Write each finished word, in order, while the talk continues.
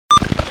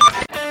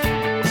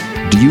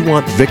you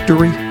want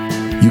victory?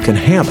 You can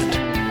have it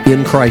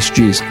in Christ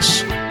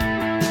Jesus.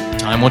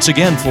 Time once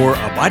again for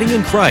Abiding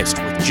in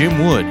Christ with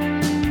Jim Wood.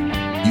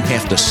 You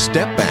have to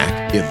step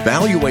back,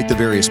 evaluate the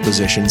various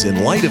positions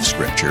in light of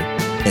Scripture,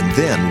 and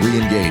then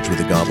re-engage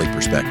with a godly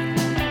perspective.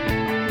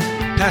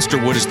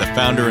 Pastor Wood is the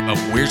founder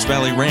of Wears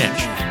Valley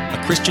Ranch,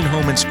 a Christian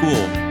home and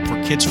school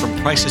for kids from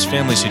crisis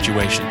family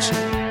situations.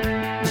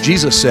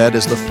 Jesus said,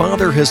 "As the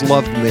Father has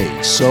loved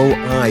me, so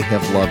I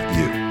have loved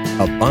you.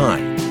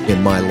 Abide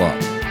in my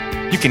love."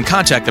 You can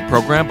contact the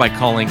program by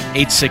calling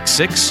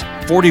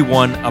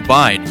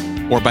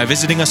 866-41-ABIDE or by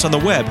visiting us on the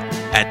web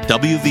at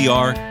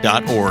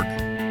wvr.org.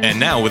 And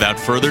now, without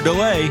further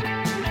delay,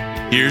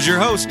 here's your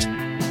host,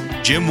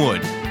 Jim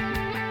Wood.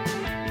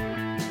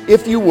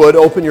 If you would,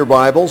 open your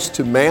Bibles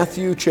to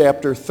Matthew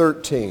chapter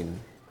 13.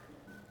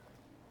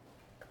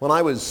 When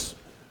I was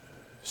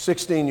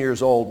 16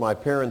 years old, my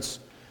parents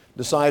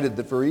decided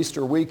that for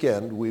Easter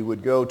weekend we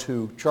would go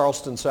to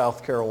Charleston,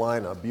 South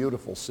Carolina, a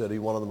beautiful city,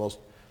 one of the most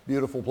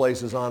beautiful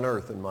places on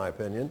earth in my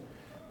opinion.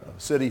 A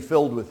city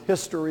filled with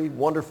history,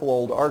 wonderful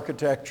old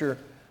architecture,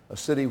 a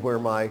city where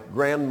my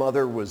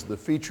grandmother was the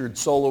featured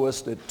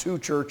soloist at two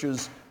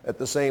churches at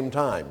the same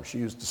time. She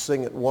used to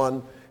sing at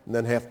one and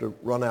then have to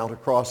run out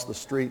across the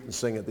street and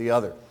sing at the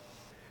other.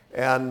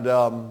 And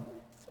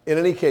in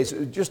any case,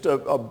 just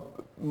a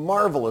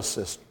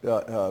marvelous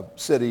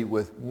city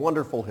with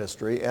wonderful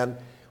history. And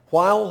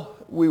while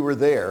we were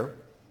there,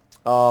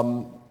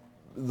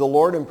 the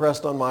Lord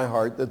impressed on my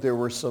heart that there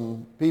were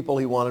some people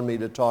he wanted me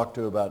to talk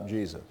to about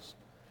Jesus.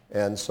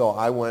 And so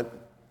I went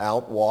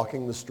out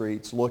walking the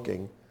streets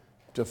looking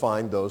to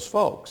find those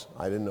folks.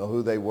 I didn't know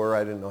who they were.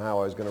 I didn't know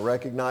how I was going to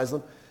recognize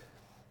them.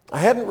 I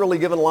hadn't really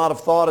given a lot of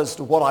thought as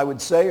to what I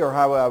would say or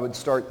how I would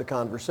start the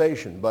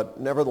conversation, but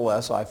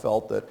nevertheless, I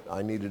felt that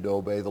I needed to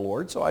obey the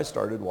Lord, so I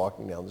started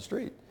walking down the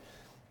street.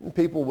 And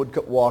people would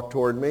walk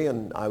toward me,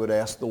 and I would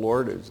ask the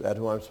Lord, is that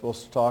who I'm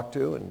supposed to talk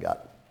to? And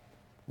got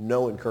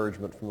no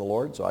encouragement from the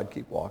Lord, so I'd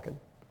keep walking.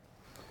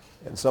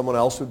 And someone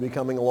else would be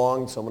coming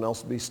along, someone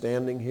else would be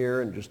standing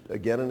here, and just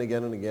again and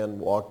again and again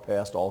walked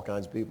past all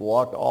kinds of people,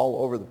 walked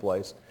all over the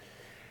place.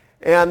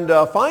 And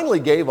finally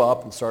gave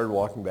up and started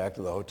walking back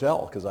to the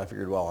hotel because I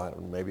figured, well,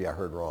 maybe I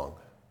heard wrong.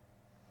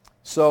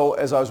 So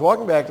as I was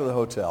walking back to the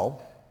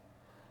hotel,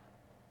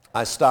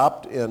 I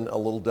stopped in a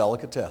little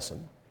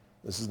delicatessen.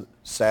 This is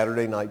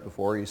Saturday night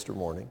before Easter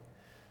morning.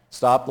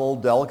 Stopped in a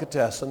little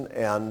delicatessen,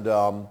 and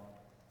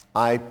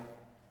I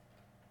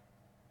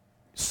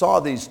saw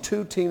these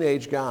two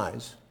teenage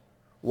guys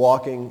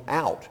walking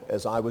out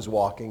as I was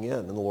walking in.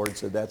 And the Lord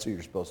said, that's who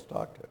you're supposed to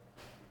talk to.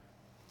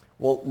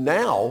 Well,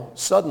 now,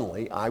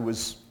 suddenly, I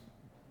was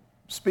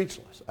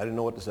speechless. I didn't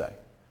know what to say.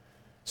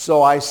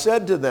 So I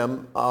said to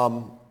them,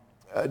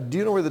 do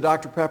you know where the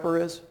Dr. Pepper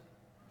is?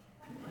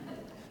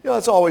 You know,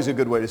 that's always a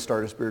good way to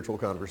start a spiritual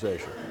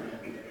conversation.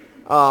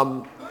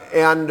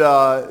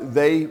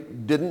 They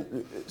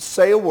didn't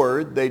say a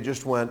word. They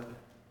just went.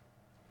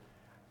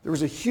 There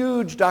was a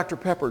huge Dr.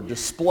 Pepper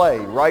display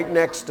right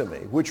next to me,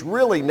 which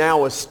really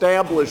now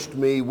established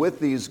me with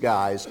these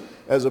guys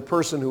as a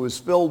person who is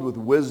filled with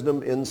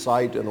wisdom,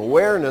 insight, and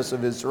awareness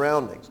of his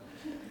surroundings.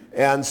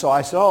 And so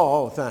I said,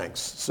 oh, thanks.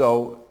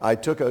 So I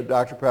took a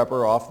Dr.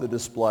 Pepper off the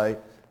display.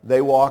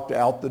 They walked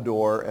out the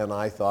door, and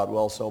I thought,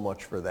 well, so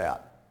much for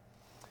that.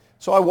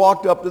 So I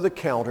walked up to the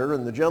counter,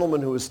 and the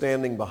gentleman who was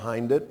standing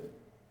behind it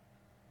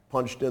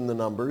punched in the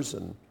numbers,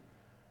 and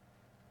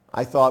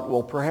I thought,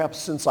 well, perhaps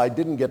since I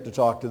didn't get to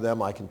talk to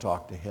them, I can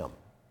talk to him.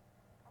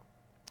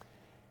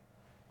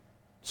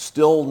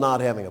 Still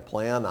not having a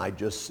plan, I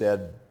just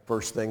said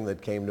first thing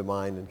that came to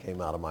mind and came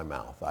out of my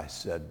mouth. I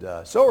said,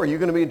 so are you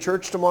going to be in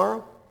church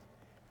tomorrow?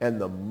 And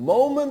the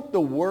moment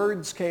the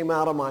words came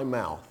out of my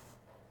mouth,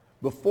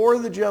 before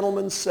the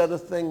gentleman said a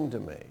thing to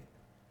me,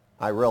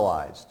 I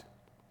realized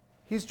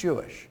he's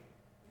Jewish.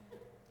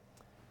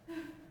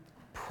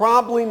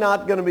 Probably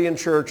not going to be in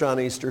church on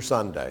Easter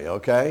Sunday,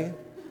 okay?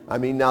 I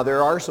mean, now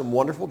there are some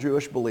wonderful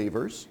Jewish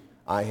believers.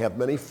 I have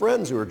many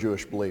friends who are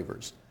Jewish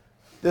believers.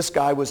 This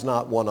guy was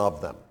not one of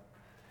them.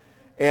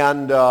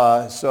 And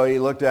so he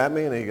looked at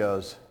me and he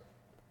goes,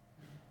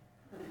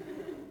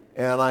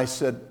 and I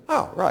said,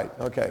 oh, right,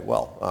 okay,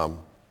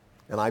 well,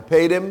 and I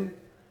paid him,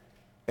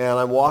 and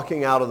I'm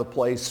walking out of the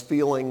place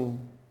feeling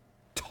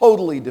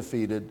totally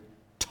defeated,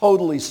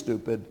 totally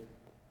stupid,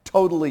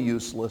 totally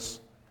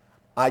useless.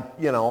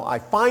 I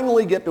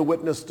finally get to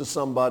witness to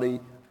somebody,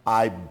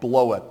 I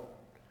blow it.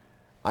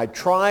 I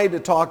try to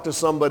talk to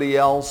somebody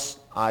else,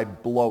 I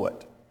blow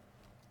it.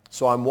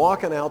 So I'm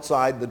walking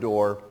outside the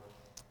door,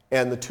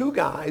 and the two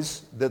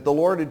guys that the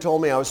Lord had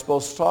told me I was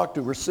supposed to talk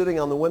to were sitting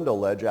on the window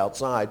ledge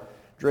outside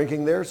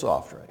drinking their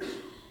soft drinks.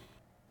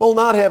 Well,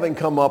 not having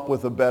come up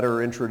with a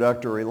better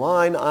introductory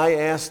line, I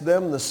asked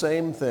them the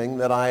same thing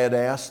that I had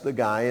asked the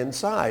guy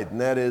inside,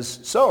 and that is,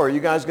 so are you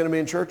guys going to be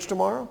in church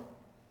tomorrow?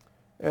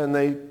 And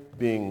they,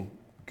 being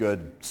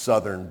good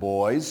Southern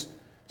boys,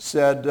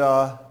 said,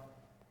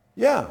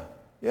 yeah.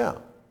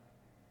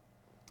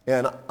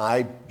 And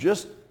I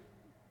just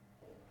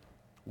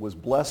was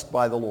blessed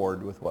by the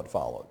Lord with what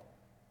followed.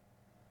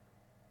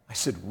 I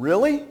said,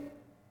 really?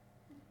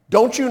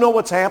 Don't you know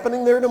what's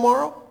happening there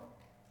tomorrow?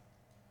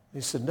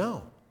 He said,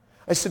 no.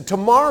 I said,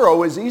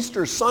 tomorrow is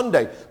Easter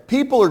Sunday.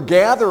 People are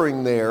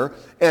gathering there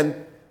and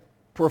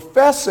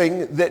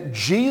professing that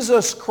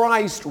Jesus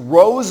Christ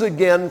rose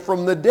again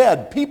from the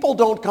dead. People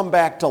don't come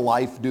back to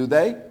life, do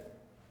they?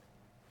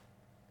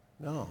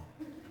 No.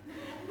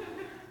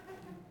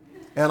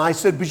 And I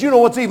said, but you know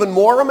what's even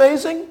more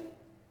amazing?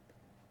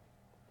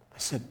 I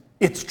said,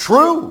 it's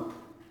true.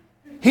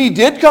 He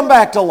did come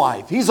back to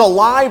life. He's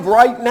alive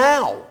right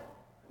now.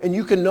 And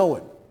you can know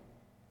it.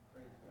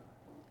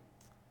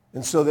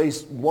 And so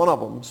one of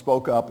them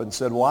spoke up and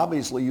said, well,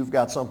 obviously you've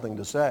got something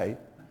to say.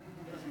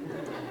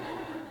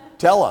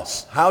 Tell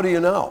us, how do you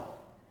know?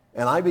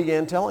 And I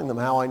began telling them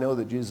how I know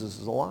that Jesus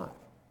is alive.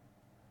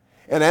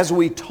 And as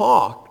we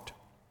talked,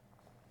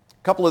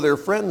 a couple of their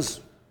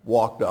friends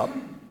walked up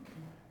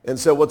and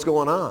said, what's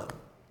going on?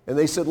 And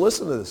they said,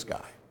 listen to this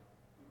guy.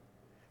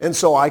 And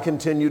so I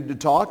continued to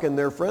talk, and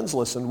their friends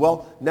listened.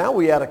 Well, now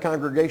we had a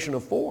congregation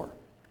of 4.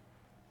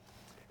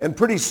 And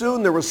pretty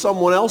soon there was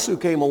someone else who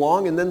came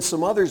along, and then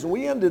some others, and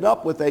we ended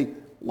up with a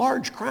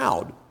large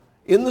crowd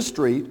in the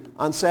street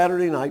on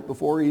Saturday night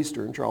before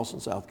Easter in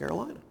Charleston, South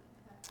Carolina,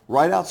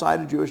 right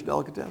outside a Jewish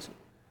delicatessen.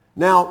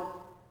 Now,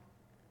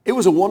 it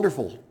was a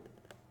wonderful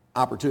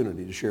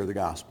opportunity to share the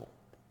gospel,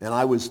 and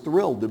I was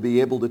thrilled to be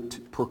able to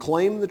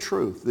proclaim the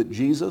truth that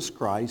Jesus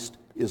Christ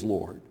is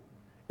Lord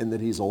and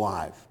that he's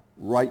alive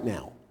right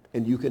now,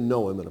 and you can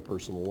know him in a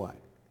personal way.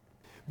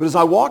 But as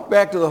I walked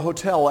back to the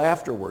hotel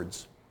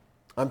afterwards,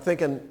 I'm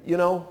thinking, you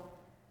know,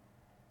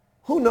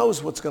 who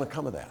knows what's going to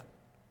come of that?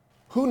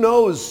 Who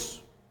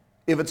knows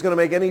if it's going to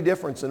make any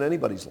difference in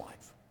anybody's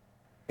life?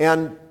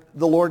 And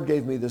the Lord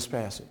gave me this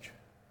passage.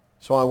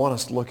 So I want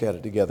us to look at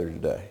it together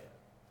today.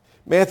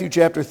 Matthew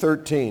chapter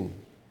 13.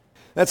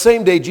 That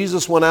same day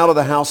Jesus went out of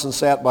the house and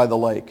sat by the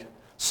lake.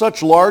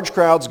 Such large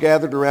crowds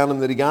gathered around him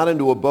that he got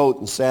into a boat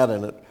and sat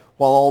in it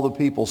while all the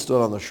people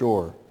stood on the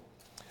shore.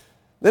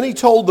 Then he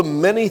told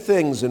them many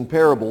things in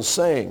parables,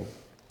 saying,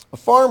 a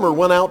farmer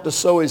went out to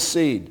sow his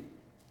seed.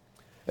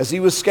 As he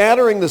was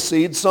scattering the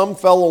seed, some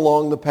fell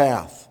along the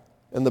path,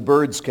 and the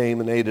birds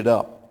came and ate it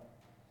up.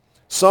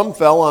 Some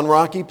fell on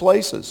rocky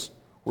places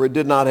where it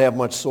did not have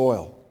much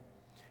soil.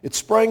 It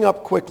sprang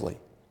up quickly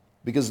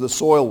because the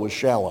soil was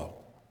shallow.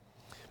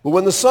 But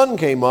when the sun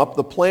came up,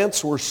 the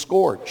plants were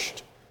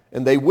scorched,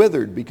 and they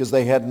withered because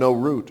they had no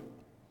root.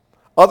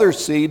 Other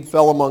seed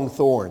fell among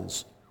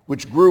thorns,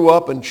 which grew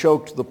up and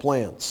choked the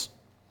plants.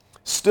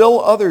 Still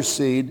other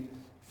seed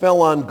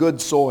fell on good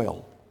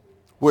soil,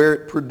 where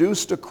it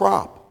produced a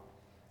crop,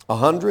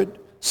 100,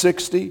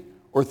 60,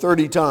 or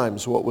 30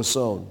 times what was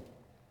sown.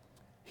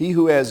 He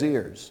who has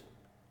ears,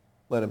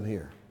 let him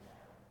hear.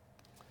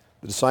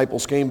 The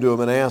disciples came to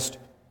him and asked,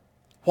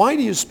 why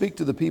do you speak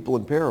to the people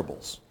in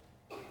parables?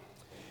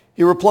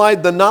 He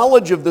replied, the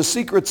knowledge of the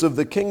secrets of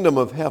the kingdom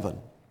of heaven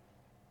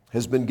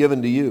has been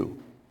given to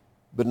you,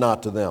 but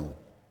not to them.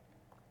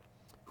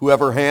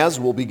 Whoever has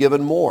will be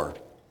given more,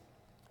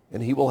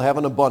 and he will have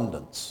an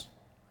abundance.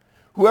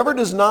 Whoever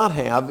does not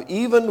have,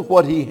 even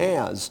what he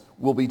has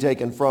will be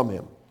taken from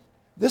him.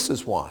 This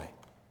is why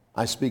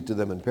I speak to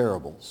them in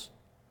parables.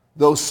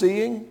 Though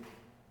seeing,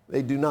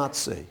 they do not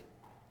see.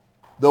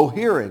 Though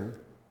hearing,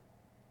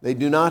 they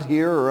do not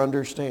hear or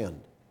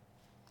understand.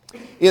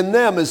 In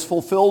them is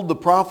fulfilled the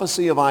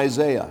prophecy of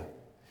Isaiah.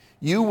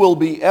 You will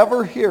be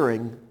ever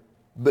hearing,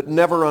 but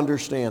never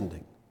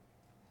understanding.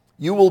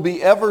 You will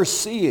be ever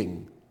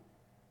seeing,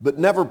 but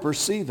never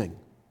perceiving.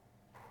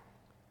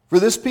 For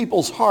this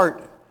people's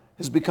heart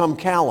has become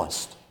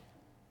calloused.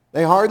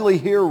 They hardly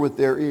hear with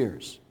their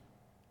ears,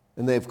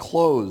 and they've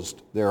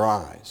closed their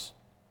eyes.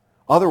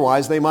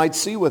 Otherwise, they might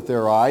see with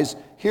their eyes,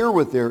 hear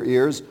with their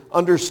ears,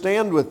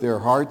 understand with their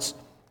hearts,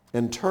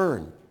 and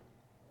turn,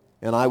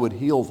 and I would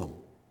heal them.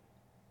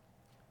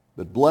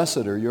 But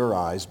blessed are your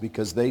eyes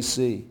because they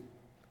see,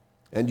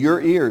 and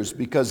your ears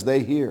because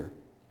they hear.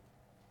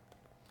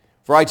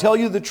 For I tell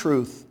you the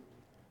truth,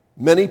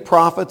 many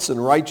prophets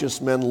and righteous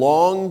men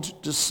longed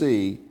to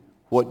see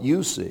what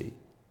you see,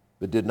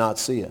 but did not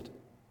see it,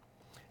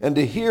 and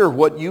to hear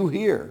what you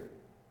hear,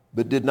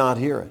 but did not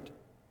hear it.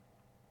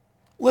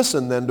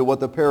 Listen then to what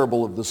the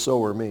parable of the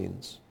sower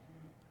means.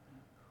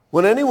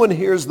 When anyone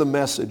hears the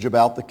message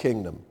about the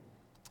kingdom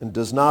and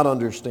does not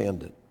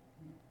understand it,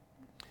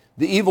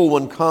 the evil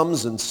one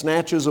comes and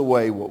snatches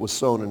away what was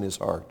sown in his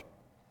heart.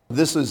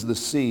 This is the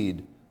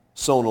seed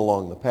sown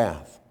along the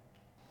path.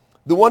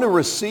 The one who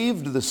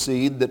received the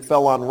seed that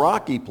fell on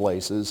rocky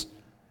places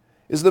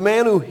is the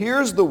man who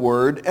hears the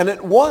word and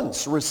at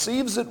once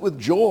receives it with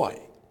joy.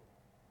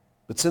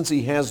 But since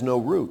he has no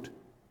root,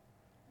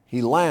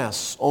 he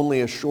lasts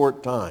only a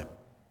short time.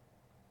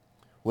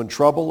 When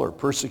trouble or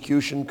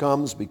persecution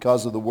comes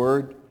because of the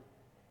word,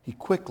 he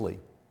quickly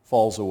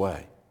falls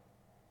away.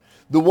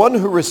 The one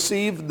who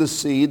received the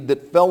seed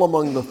that fell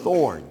among the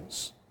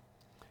thorns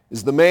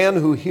is the man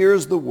who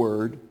hears the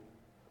word,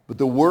 but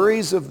the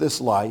worries of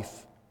this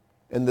life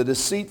and the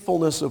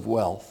deceitfulness of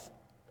wealth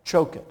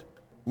choke it,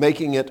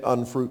 making it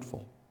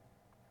unfruitful.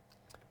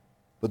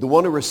 But the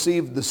one who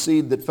received the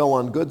seed that fell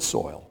on good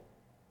soil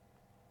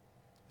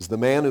is the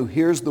man who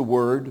hears the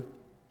word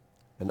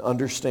and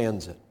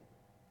understands it.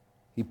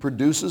 He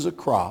produces a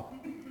crop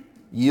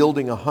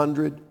yielding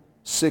 100,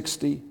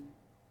 60,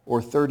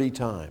 or 30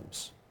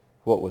 times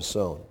what was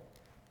sown.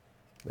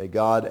 May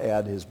God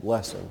add his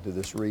blessing to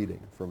this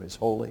reading from his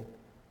holy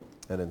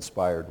and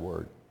inspired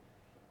word.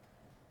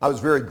 I was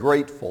very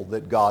grateful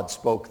that God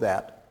spoke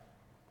that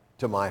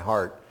to my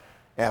heart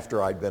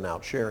after I'd been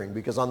out sharing,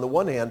 because on the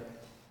one hand,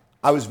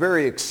 I was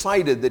very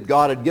excited that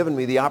God had given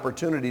me the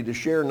opportunity to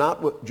share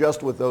not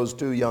just with those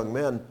two young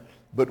men,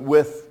 but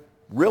with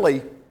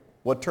really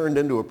what turned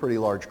into a pretty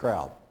large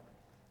crowd.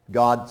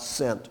 God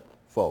sent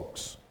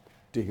folks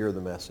to hear the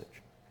message.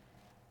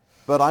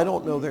 But I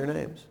don't know their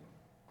names.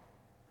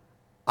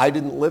 I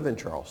didn't live in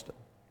Charleston.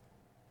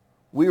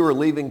 We were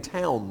leaving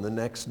town the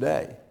next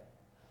day.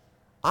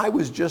 I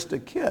was just a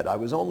kid. I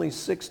was only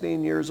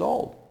 16 years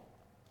old.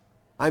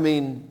 I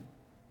mean,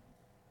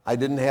 I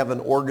didn't have an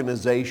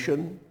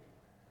organization.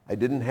 I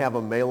didn't have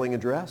a mailing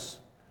address.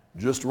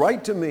 Just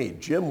write to me,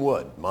 Jim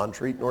Wood,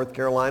 Montreat, North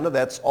Carolina.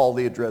 That's all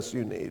the address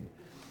you need.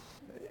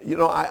 You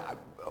know,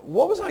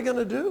 what was I going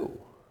to do?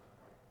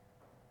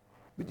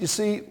 But you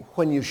see,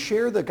 when you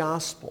share the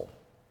gospel,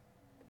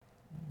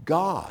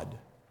 God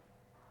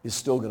is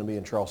still going to be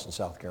in Charleston,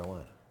 South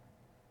Carolina.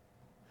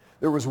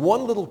 There was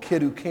one little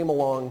kid who came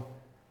along.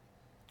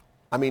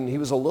 I mean, he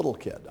was a little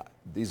kid.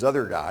 These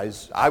other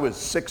guys, I was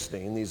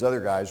 16. These other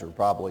guys were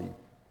probably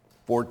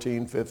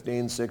 14,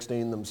 15,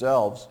 16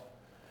 themselves.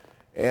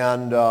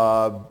 And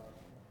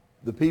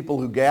the people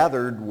who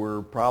gathered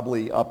were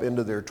probably up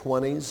into their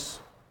 20s,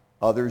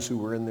 others who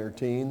were in their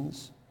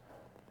teens.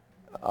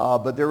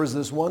 But there was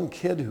this one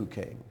kid who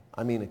came.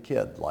 I mean, a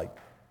kid like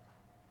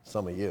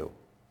some of you.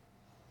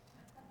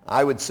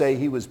 I would say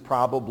he was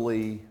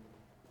probably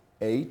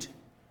 8,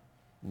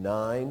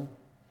 9.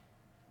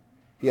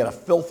 He had a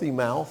filthy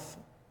mouth,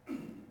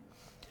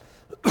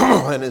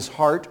 and his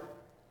heart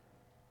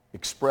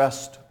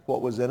expressed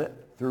what was in it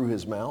through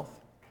his mouth.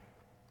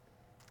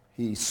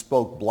 He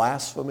spoke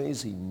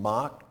blasphemies. He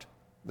mocked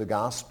the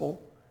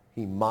gospel.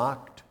 He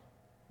mocked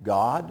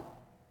God.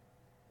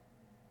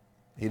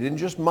 He didn't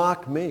just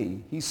mock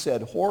me. He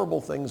said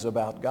horrible things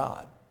about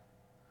God.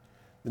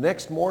 The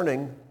next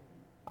morning,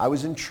 I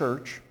was in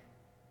church,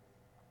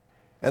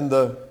 and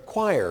the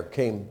choir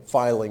came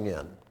filing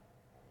in.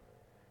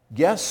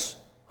 Guess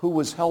who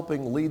was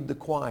helping lead the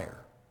choir?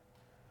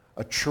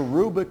 A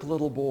cherubic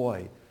little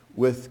boy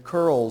with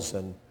curls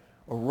and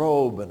a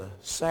robe and a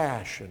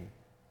sash, and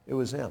it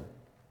was him.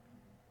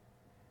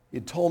 He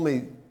told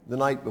me the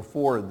night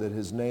before that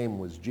his name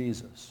was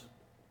Jesus.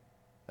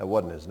 That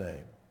wasn't his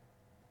name.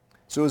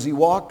 So as he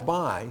walked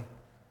by,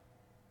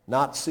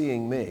 not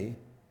seeing me,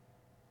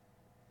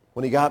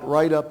 when he got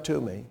right up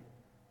to me,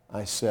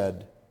 I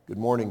said, "Good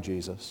morning,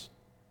 Jesus."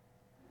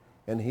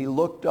 And he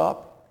looked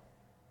up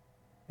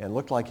and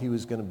looked like he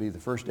was going to be the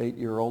first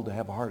 8-year-old to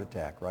have a heart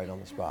attack right on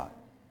the spot.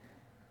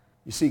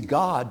 You see,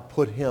 God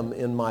put him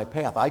in my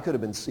path. I could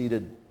have been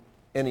seated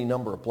any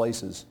number of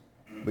places,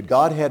 but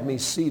God had me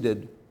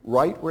seated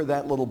right where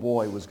that little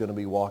boy was going to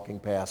be walking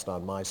past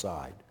on my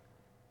side.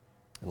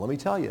 And let me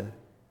tell you,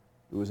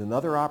 it was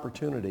another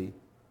opportunity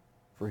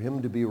for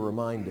him to be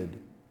reminded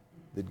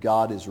that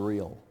God is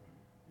real,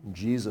 and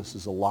Jesus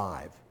is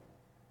alive,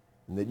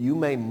 and that you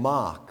may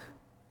mock,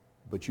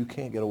 but you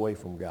can't get away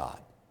from God.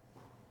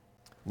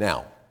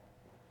 Now,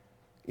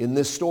 in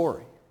this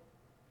story,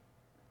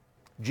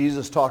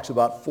 Jesus talks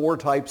about 4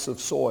 types of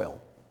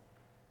soil.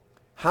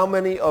 How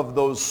many of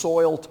those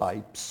soil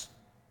types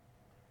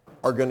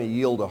are going to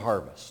yield a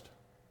harvest?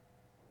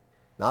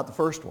 Not the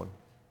first one.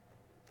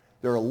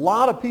 There are a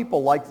lot of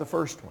people like the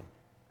first one.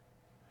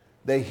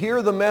 They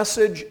hear the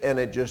message and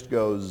it just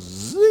goes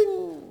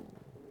zing.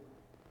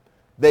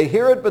 They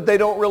hear it, but they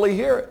don't really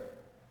hear it.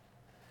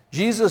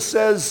 Jesus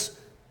says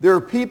there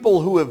are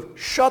people who have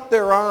shut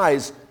their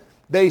eyes.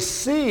 They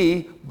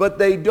see, but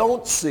they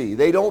don't see.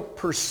 They don't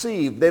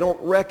perceive. They don't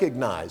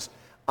recognize.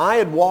 I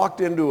had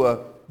walked into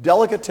a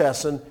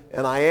delicatessen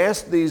and I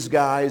asked these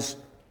guys,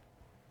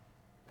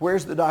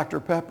 "Where's the Dr.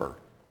 Pepper?"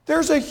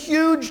 There's a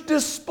huge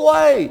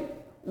display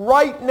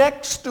right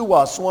next to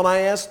us when I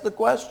asked the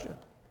question.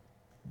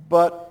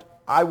 But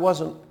I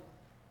wasn't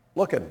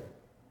looking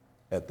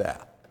at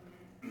that.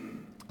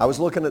 I was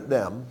looking at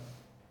them,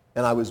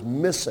 and I was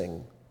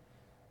missing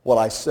what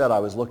I said I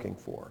was looking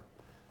for.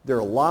 There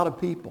are a lot of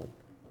people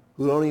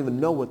who don't even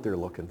know what they're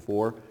looking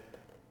for,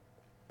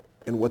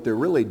 and what they're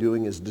really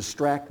doing is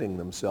distracting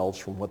themselves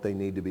from what they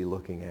need to be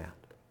looking at.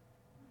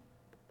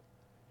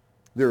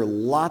 There are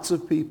lots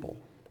of people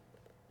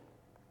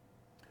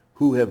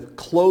who have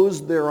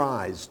closed their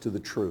eyes to the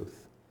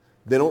truth.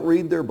 They don't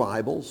read their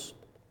Bibles.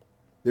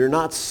 They're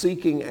not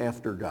seeking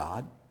after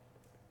God.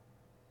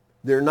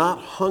 They're not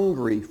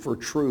hungry for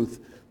truth.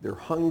 They're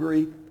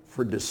hungry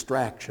for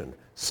distraction,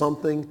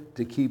 something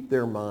to keep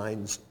their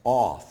minds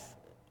off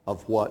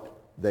of what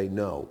they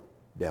know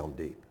down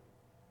deep.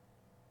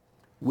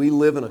 We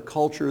live in a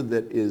culture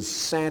that is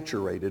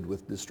saturated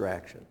with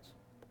distractions.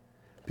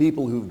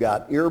 people who've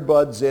got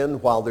earbuds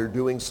in while they're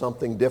doing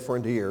something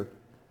different here,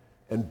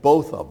 and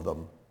both of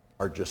them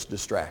are just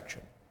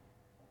distraction.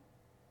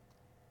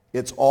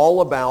 It's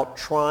all about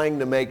trying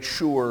to make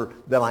sure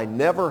that I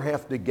never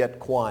have to get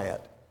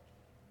quiet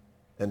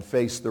and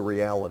face the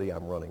reality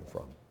I'm running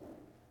from.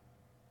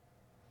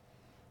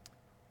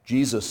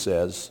 Jesus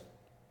says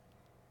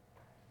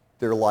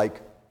they're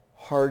like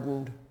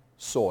hardened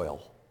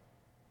soil.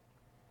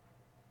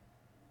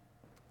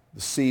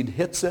 The seed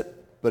hits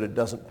it, but it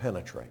doesn't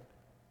penetrate.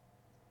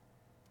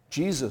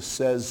 Jesus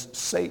says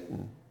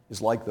Satan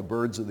is like the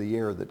birds of the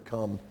air that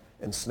come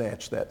and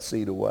snatch that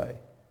seed away,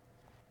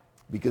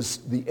 because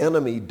the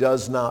enemy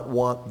does not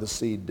want the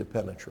seed to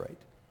penetrate.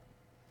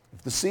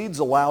 If the seed's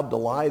allowed to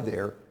lie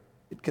there,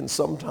 it can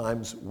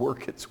sometimes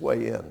work its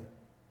way in.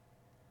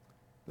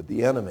 But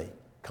the enemy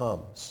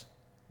comes,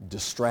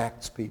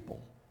 distracts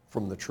people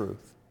from the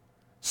truth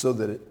so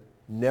that it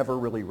never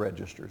really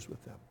registers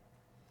with them.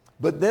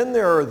 But then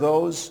there are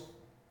those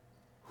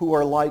who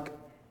are like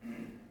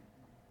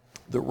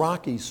the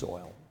rocky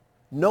soil.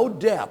 No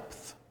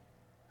depth,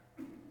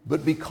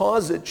 but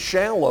because it's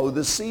shallow,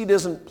 the seed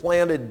isn't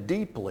planted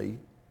deeply.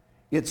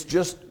 It's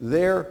just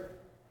there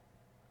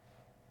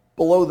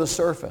below the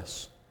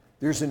surface.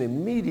 There's an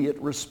immediate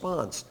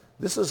response.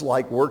 This is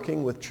like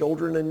working with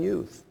children and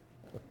youth.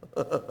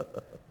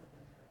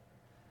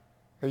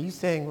 Are you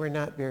saying we're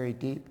not very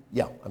deep?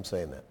 Yeah, I'm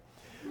saying that.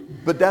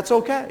 But that's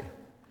okay.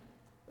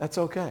 That's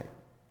okay.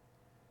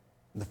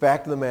 The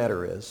fact of the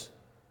matter is,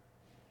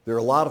 there are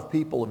a lot of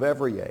people of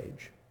every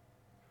age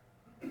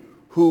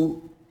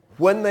who,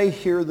 when they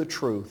hear the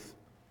truth,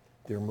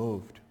 they're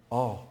moved.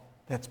 Oh,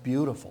 that's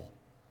beautiful.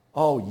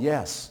 Oh,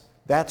 yes,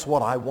 that's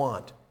what I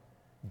want.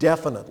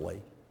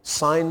 Definitely.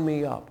 Sign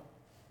me up.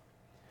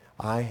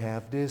 I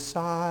have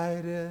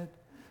decided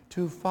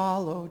to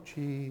follow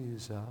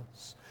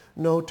Jesus.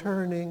 No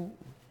turning.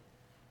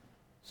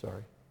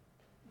 Sorry.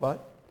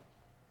 What?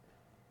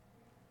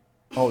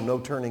 Oh, no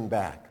turning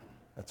back.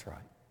 That's right.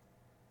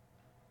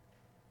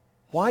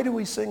 Why do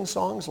we sing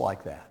songs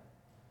like that?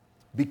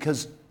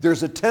 Because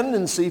there's a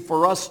tendency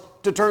for us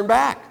to turn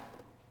back.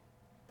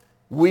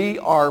 We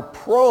are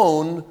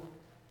prone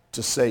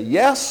to say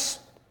yes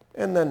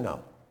and then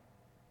no.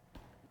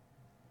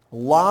 A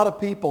lot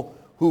of people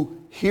who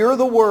hear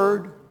the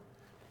word,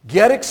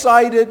 get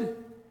excited,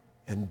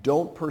 and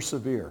don't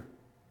persevere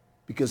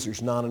because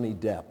there's not any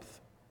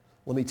depth.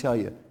 Let me tell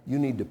you, you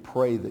need to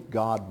pray that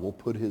God will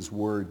put his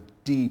word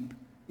deep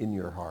in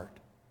your heart.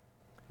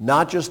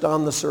 Not just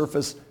on the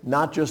surface,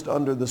 not just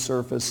under the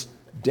surface,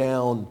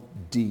 down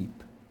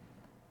deep.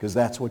 Because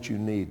that's what you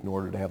need in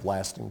order to have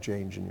lasting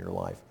change in your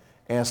life.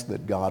 Ask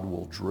that God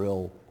will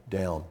drill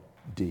down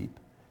deep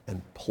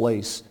and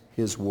place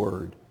his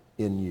word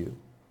in you.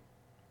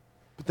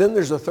 But then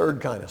there's a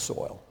third kind of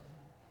soil.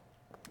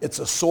 It's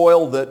a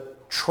soil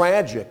that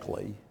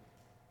tragically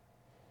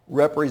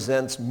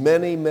represents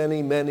many,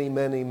 many, many,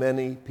 many,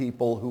 many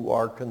people who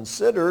are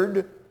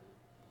considered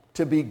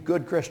to be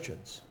good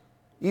Christians,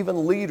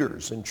 even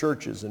leaders in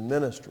churches and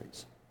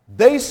ministries.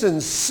 They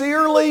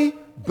sincerely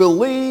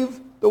believe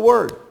the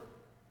word.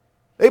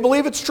 They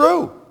believe it's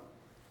true.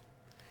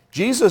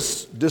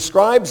 Jesus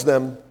describes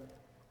them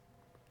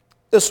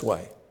this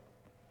way.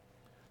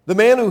 The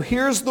man who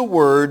hears the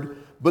word,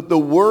 but the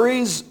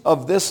worries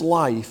of this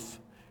life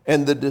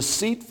and the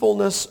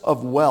deceitfulness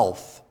of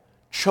wealth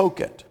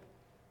choke it,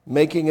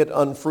 making it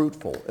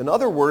unfruitful. In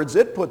other words,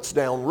 it puts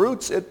down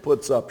roots, it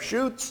puts up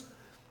shoots,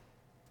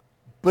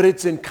 but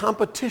it's in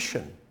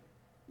competition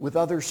with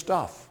other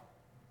stuff.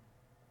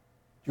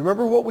 Do you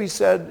remember what we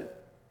said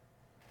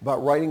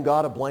about writing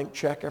God a blank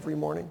check every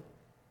morning?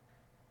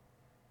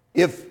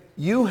 If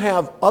you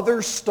have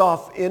other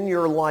stuff in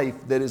your life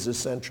that is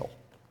essential,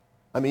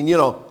 I mean,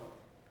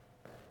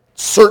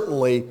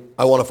 certainly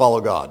I want to follow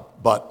God,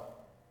 but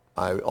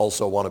I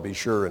also want to be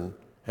sure and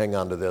hang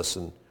on to this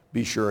and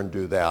be sure and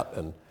do that.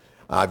 And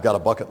I've got a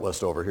bucket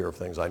list over here of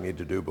things I need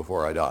to do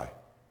before I die.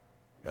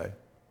 Okay?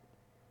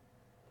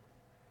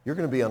 You're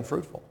going to be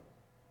unfruitful.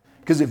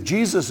 Because if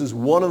Jesus is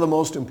one of the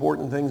most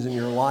important things in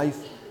your life,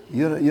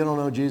 you don't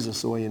know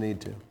Jesus the way you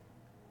need to.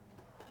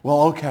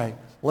 Well, okay,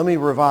 let me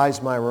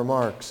revise my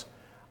remarks.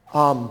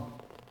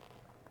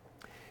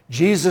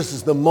 Jesus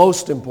is the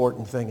most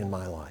important thing in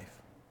my life.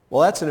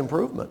 Well, that's an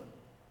improvement.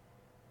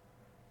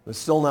 But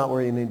still not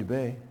where you need to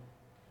be.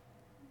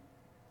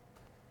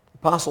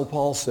 Apostle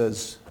Paul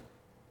says,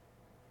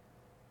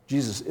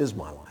 Jesus is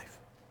my life.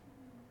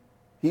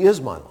 He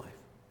is my life.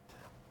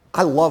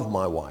 I love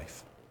my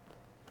wife.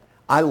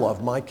 I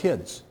love my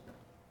kids.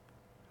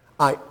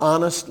 I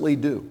honestly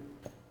do.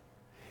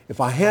 If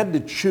I had to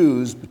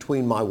choose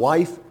between my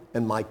wife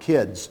and my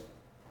kids,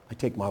 I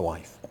take my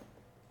wife.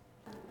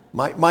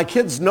 My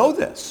kids know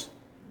this.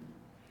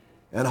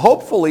 And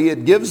hopefully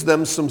it gives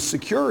them some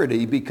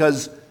security,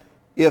 because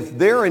if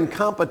they're in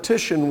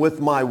competition with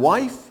my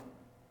wife,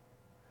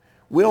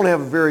 we don't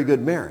have a very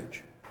good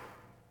marriage.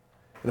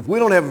 And if we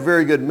don't have a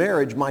very good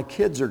marriage, my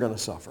kids are going to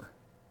suffer.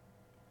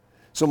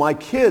 So my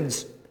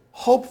kids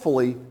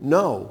hopefully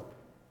know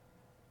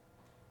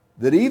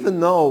that even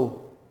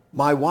though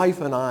My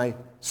wife and I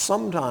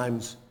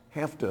sometimes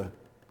have to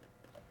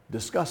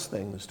discuss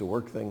things to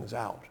work things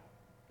out.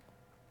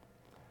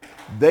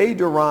 They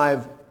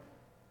derive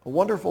a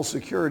wonderful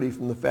security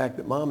from the fact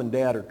that mom and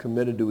dad are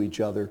committed to each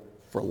other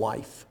for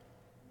life.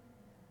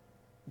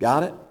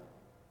 Got it?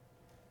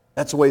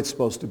 That's the way it's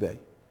supposed to be.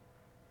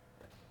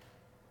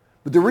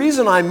 But the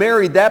reason I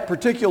married that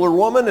particular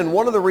woman, and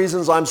one of the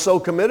reasons I'm so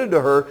committed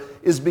to her,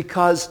 is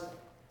because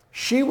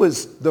she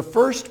was the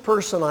first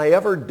person I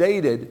ever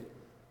dated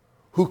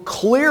who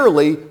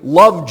clearly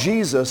loved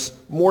Jesus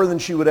more than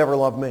she would ever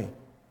love me.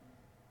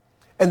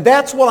 And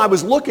that's what I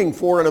was looking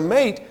for in a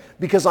mate,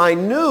 because I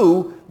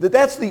knew that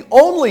that's the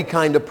only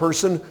kind of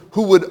person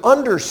who would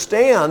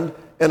understand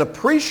and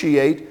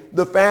appreciate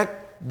the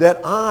fact that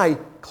I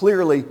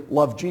clearly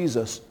love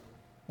Jesus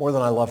more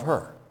than I love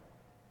her.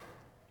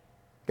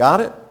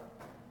 Got it?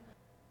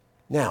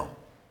 Now,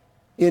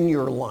 in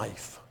your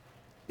life,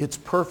 it's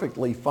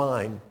perfectly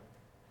fine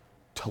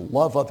to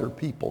love other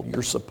people.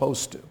 You're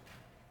supposed to.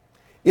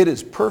 It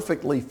is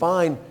perfectly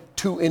fine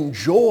to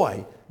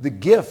enjoy the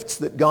gifts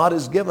that God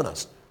has given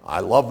us. I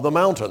love the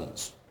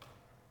mountains.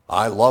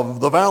 I love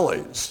the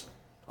valleys.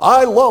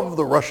 I love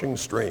the rushing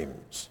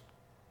streams.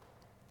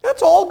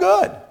 That's all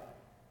good.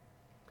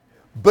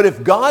 But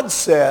if God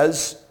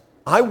says,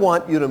 I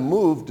want you to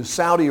move to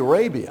Saudi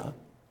Arabia,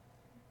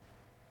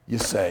 you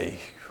say,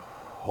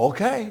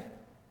 okay.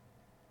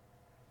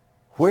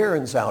 Where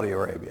in Saudi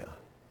Arabia?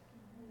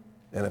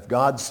 And if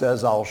God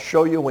says, I'll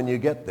show you when you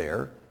get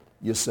there,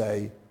 you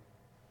say,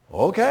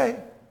 okay.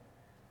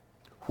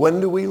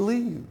 When do we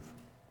leave?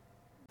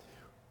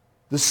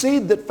 The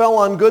seed that fell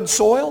on good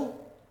soil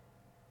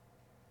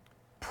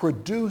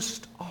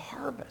produced a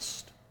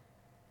harvest.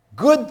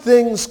 Good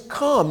things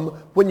come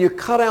when you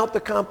cut out the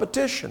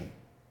competition.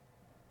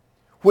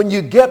 When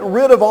you get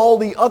rid of all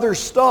the other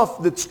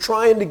stuff that's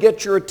trying to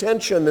get your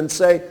attention and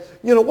say,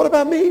 what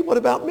about me? What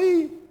about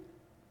me?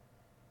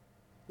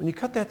 When you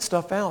cut that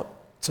stuff out,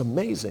 it's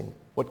amazing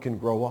what can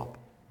grow up.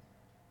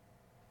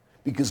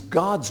 Because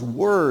God's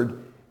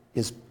Word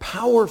is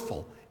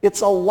powerful.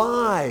 It's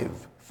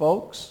alive,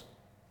 folks.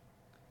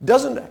 It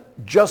doesn't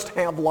just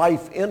have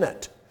life in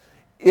it.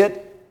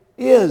 It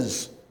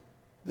is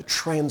the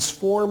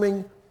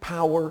transforming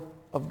power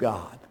of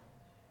God.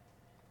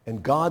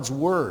 And God's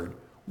Word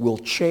will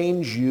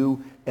change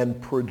you and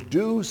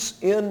produce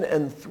in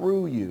and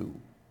through you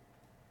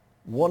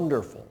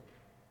wonderful,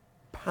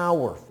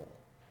 powerful,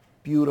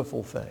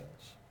 beautiful things.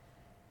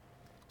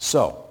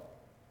 So,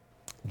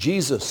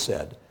 Jesus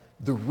said,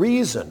 the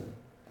reason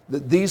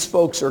that these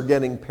folks are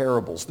getting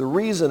parables, the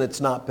reason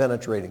it's not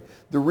penetrating,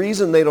 the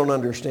reason they don't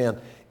understand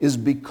is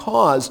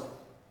because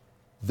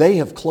they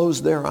have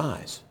closed their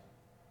eyes.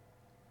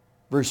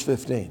 Verse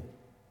 15.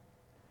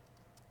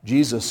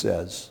 Jesus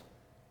says,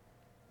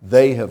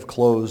 they have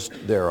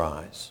closed their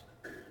eyes.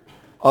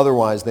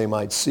 Otherwise, they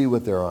might see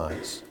with their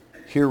eyes,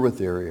 hear with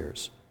their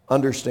ears,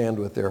 understand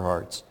with their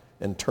hearts,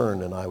 and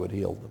turn, and I would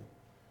heal them.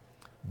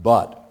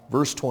 But,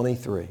 verse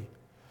 23,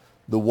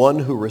 the one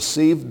who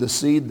received the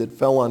seed that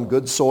fell on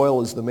good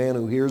soil is the man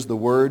who hears the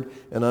word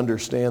and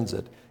understands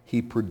it.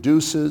 He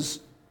produces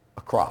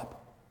a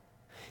crop,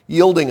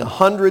 yielding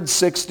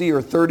 160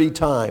 or 30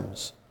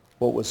 times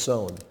what was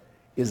sown.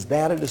 Is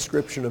that a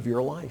description of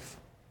your life?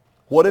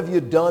 What have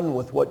you done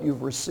with what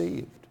you've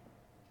received?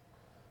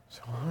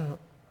 So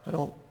I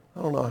don't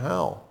know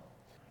how.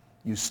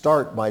 You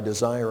start by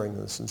desiring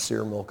the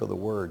sincere milk of the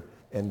Word,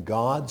 and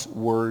God's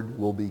Word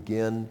will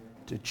begin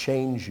to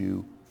change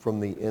you from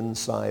the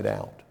inside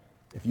out.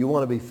 If you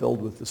want to be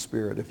filled with the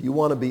Spirit, if you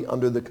want to be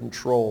under the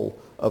control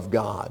of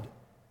God,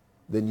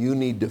 then you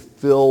need to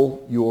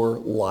fill your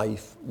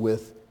life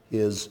with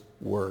His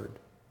Word.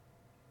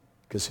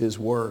 Because His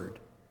Word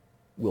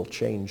will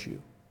change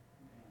you.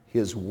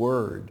 His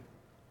Word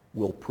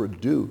will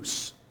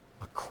produce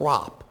a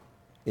crop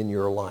in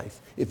your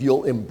life. If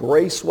you'll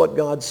embrace what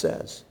God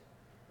says,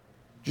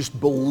 just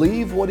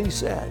believe what He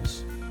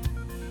says,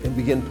 and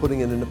begin putting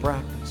it into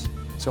practice.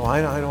 So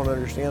I don't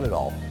understand it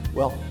all.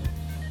 Well,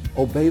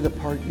 obey the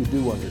part you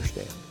do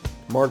understand.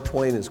 Mark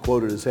Twain is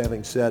quoted as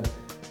having said,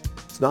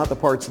 it's not the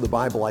parts of the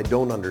Bible I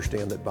don't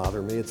understand that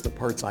bother me, it's the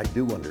parts I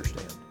do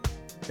understand.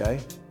 Okay?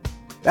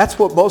 That's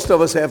what most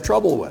of us have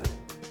trouble with.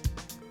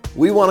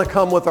 We want to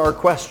come with our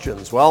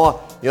questions. Well,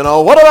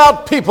 what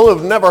about people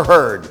who've never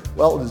heard?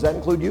 Well, does that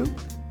include you?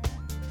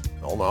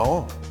 Oh,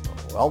 no.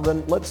 Well,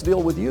 then let's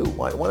deal with you.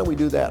 Why don't we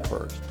do that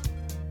first?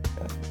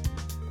 Okay.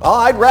 Well,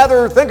 I'd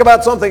rather think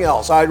about something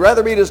else. I'd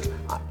rather be just...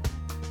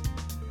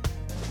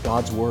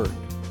 God's Word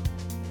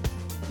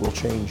will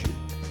change you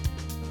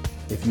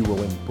if you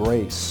will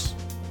embrace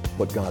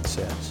what God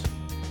says.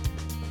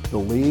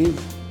 Believe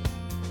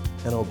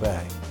and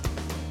obey.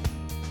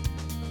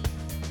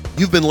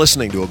 You've been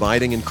listening to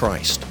Abiding in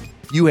Christ.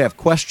 If you have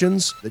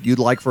questions that you'd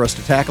like for us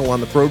to tackle on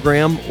the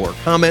program or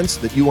comments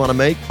that you want to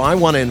make, I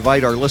want to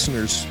invite our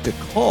listeners to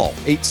call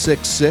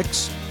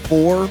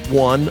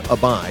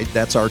 866-41-ABIDE.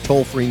 That's our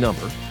toll-free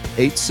number,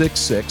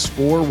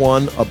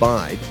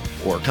 866-41-ABIDE.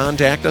 Or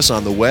contact us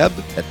on the web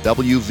at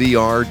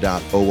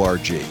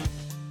wvr.org.